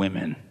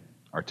 women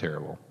are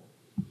terrible.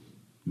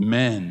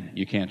 Men,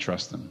 you can't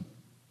trust them.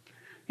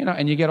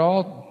 And you get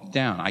all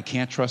down. I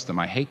can't trust them.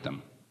 I hate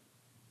them.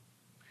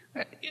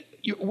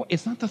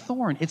 It's not the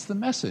thorn. It's the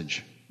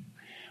message.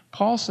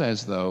 Paul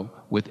says, though,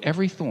 with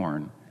every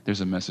thorn,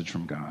 there's a message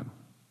from God.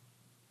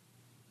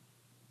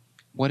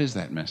 What is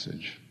that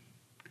message?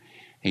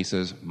 He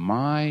says,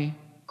 my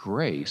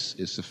grace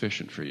is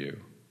sufficient for you,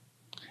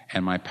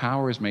 and my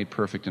power is made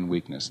perfect in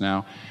weakness.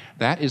 Now,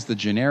 that is the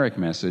generic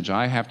message.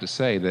 I have to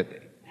say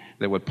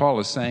that what Paul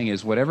is saying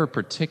is whatever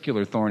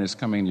particular thorn is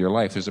coming into your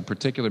life, there's a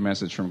particular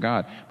message from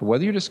God. But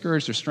whether you're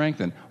discouraged or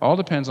strengthened, all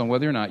depends on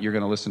whether or not you're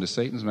going to listen to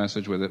Satan's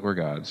message with it or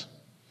God's.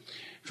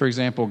 For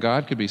example,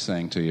 God could be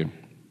saying to you,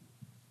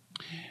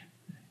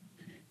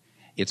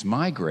 it's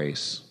my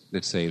grace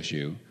that saves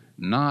you,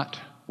 not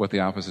what the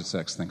opposite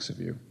sex thinks of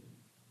you.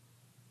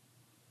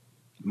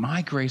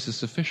 My grace is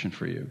sufficient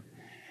for you.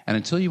 And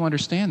until you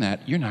understand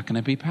that, you're not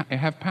going to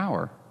have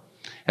power.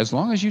 As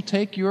long as you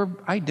take your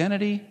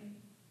identity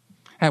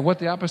at what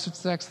the opposite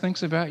sex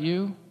thinks about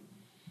you,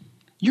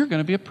 you're going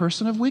to be a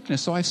person of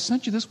weakness. So I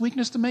sent you this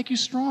weakness to make you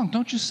strong.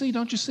 Don't you see?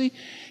 Don't you see?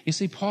 You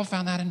see, Paul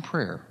found that in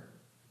prayer.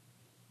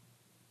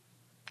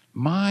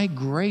 My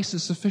grace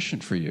is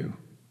sufficient for you.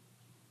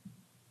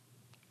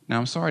 Now,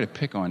 I'm sorry to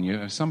pick on you.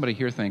 If somebody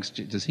here thinks,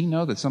 does he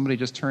know that somebody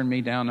just turned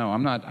me down? No,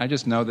 I'm not. I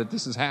just know that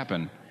this has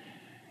happened.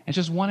 It's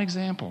just one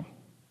example.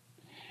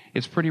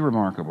 It's pretty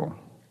remarkable.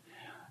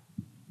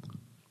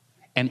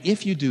 And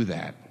if you do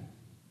that,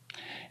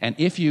 and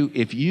if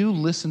you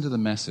listen to the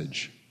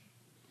message,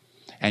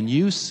 and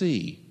you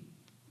see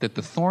that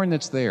the thorn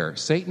that's there,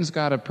 Satan's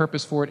got a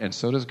purpose for it, and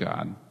so does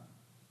God,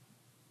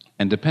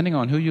 and depending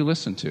on who you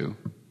listen to,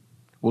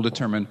 will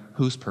determine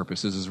whose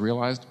purposes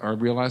are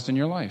realized in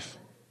your life.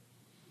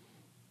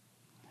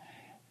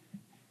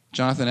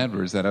 Jonathan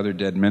Edwards, that other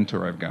dead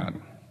mentor I've got,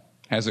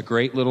 it's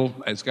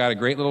got a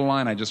great little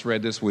line I just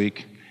read this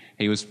week.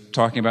 He was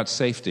talking about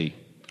safety.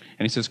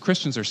 And he says,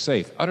 Christians are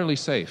safe, utterly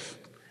safe.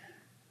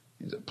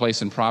 There's a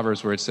place in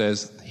Proverbs where it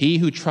says, he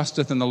who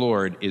trusteth in the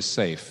Lord is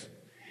safe.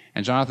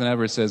 And Jonathan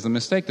Edwards says, the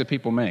mistake that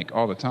people make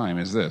all the time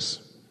is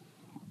this.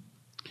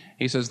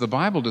 He says, the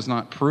Bible does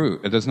not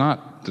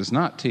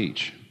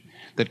teach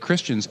that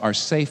Christians are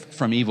safe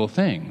from evil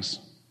things.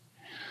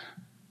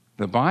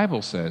 The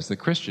Bible says that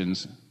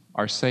Christians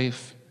are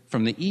safe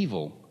from the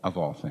evil of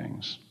all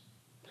things.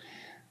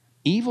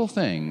 Evil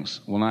things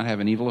will not have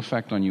an evil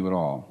effect on you at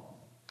all.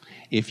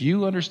 If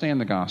you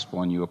understand the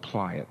gospel and you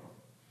apply it,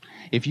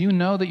 if you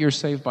know that you're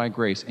saved by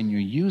grace and you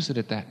use it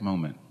at that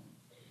moment,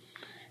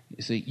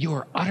 you see, you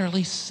are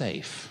utterly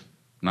safe,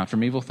 not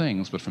from evil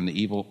things, but from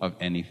the evil of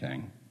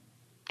anything.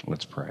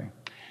 Let's pray.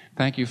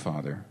 Thank you,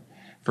 Father,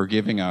 for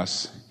giving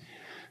us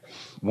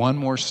one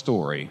more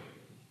story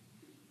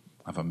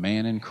of a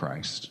man in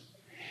Christ.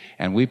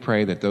 And we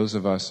pray that those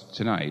of us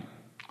tonight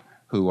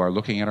who are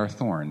looking at our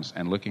thorns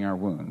and licking our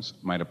wounds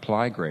might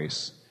apply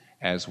grace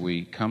as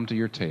we come to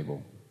your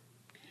table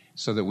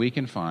so that we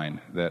can find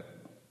that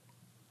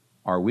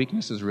our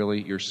weakness is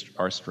really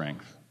our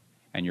strength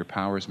and your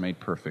power is made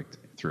perfect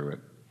through it.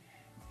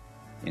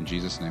 In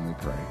Jesus' name we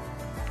pray.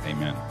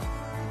 Amen.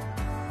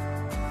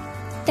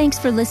 Thanks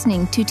for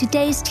listening to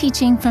today's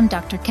teaching from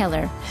Dr.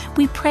 Keller.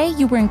 We pray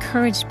you were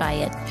encouraged by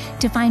it.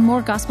 To find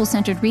more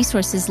gospel-centered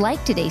resources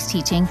like today's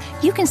teaching,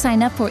 you can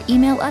sign up for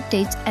email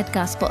updates at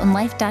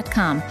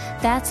gospelandlife.com.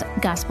 That's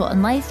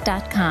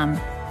gospelandlife.com.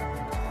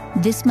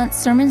 This month's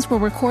sermons were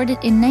recorded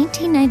in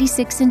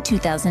 1996 and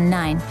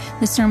 2009.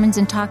 The sermons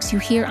and talks you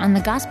hear on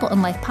the Gospel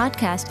and Life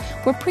podcast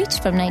were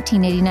preached from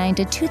 1989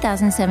 to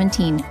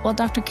 2017, while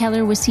Dr.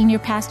 Keller was senior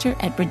pastor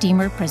at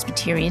Redeemer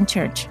Presbyterian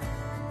Church.